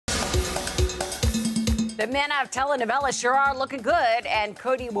The men of telenovelas sure are looking good, and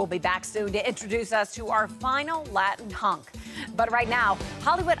Cody will be back soon to introduce us to our final Latin hunk. But right now,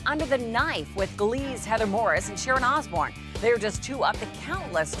 Hollywood under the knife with Glee's Heather Morris and Sharon Osbourne. They're just two of the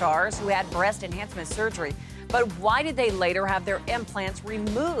countless stars who had breast enhancement surgery. But why did they later have their implants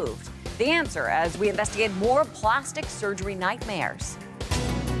removed? The answer as we investigate more plastic surgery nightmares.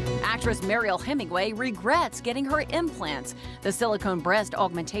 Actress Mariel Hemingway regrets getting her implants. The silicone breast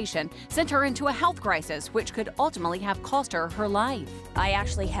augmentation sent her into a health crisis, which could ultimately have cost her her life. I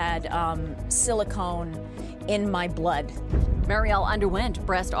actually had silicone in my blood. Mariel underwent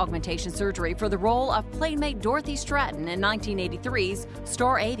breast augmentation surgery for the role of playmate Dorothy Stratton in 1983's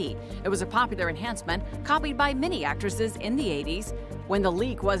Star 80. It was a popular enhancement copied by many actresses in the 80s. When the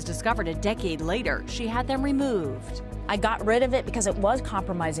leak was discovered a decade later, she had them removed. I got rid of it because it was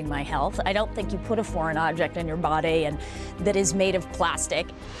compromising my health. I don't think you put a foreign object in your body and that is made of plastic.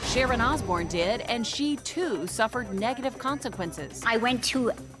 Sharon Osbourne did, and she too suffered negative consequences. I went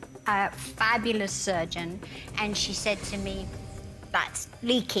to a fabulous surgeon, and she said to me, "That's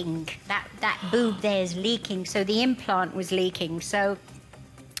leaking. That boob there is leaking." So the implant was leaking. So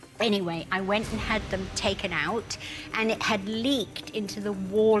anyway, I went and had them taken out, and it had leaked into the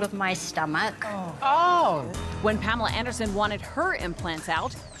wall of my stomach. Oh. When Pamela Anderson wanted her implants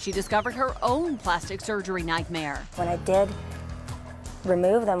out, she discovered her own plastic surgery nightmare. When I did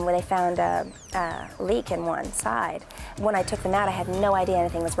remove them, when they found a leak in one side, when I took them out, I had no idea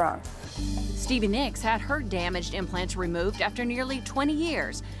anything was wrong. Stevie Nicks had her damaged implants removed after nearly 20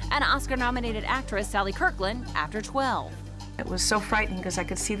 years, and Oscar-nominated actress Sally Kirkland after 12. It was so frightening because I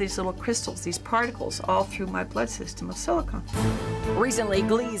could see these little crystals, these particles, all through my blood system of silicone. Recently,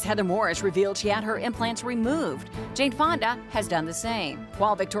 Glee's Heather Morris revealed she had her implants removed. Jane Fonda has done the same,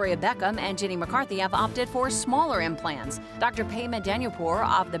 while Victoria Beckham and Jenny McCarthy have opted for smaller implants. Dr. Danielpour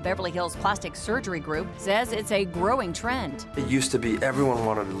of the Beverly Hills Plastic Surgery Group says it's a growing trend. It used to be everyone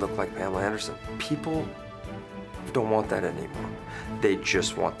wanted to look like Pamela Anderson. People don't want that anymore. They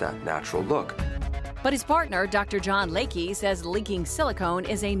just want that natural look. But his partner, Dr. John Layke, says leaking silicone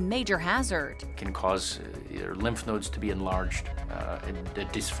is a major hazard. It can cause your lymph nodes to be enlarged, the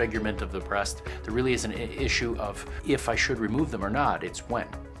disfigurement of the breast. There really is an issue of if I should remove them or not, it's when.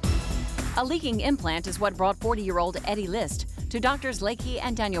 A leaking implant is what brought 40-year-old Eddie List to doctors Layke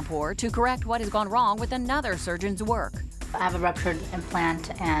and Danielpour to correct what has gone wrong with another surgeon's work. I have a ruptured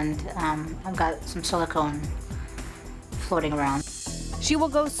implant, and I've got some silicone floating around. She will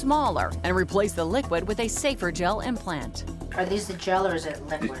go smaller and replace the liquid with a safer gel implant. Are these the gel or is it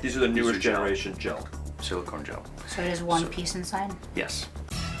liquid? These are the newest generation gel, Silicone gel. So it is one piece inside? Yes.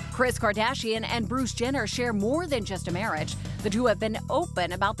 Kris Kardashian and Bruce Jenner share more than just a marriage. The two have been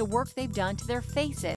open about the work they've done to their faces.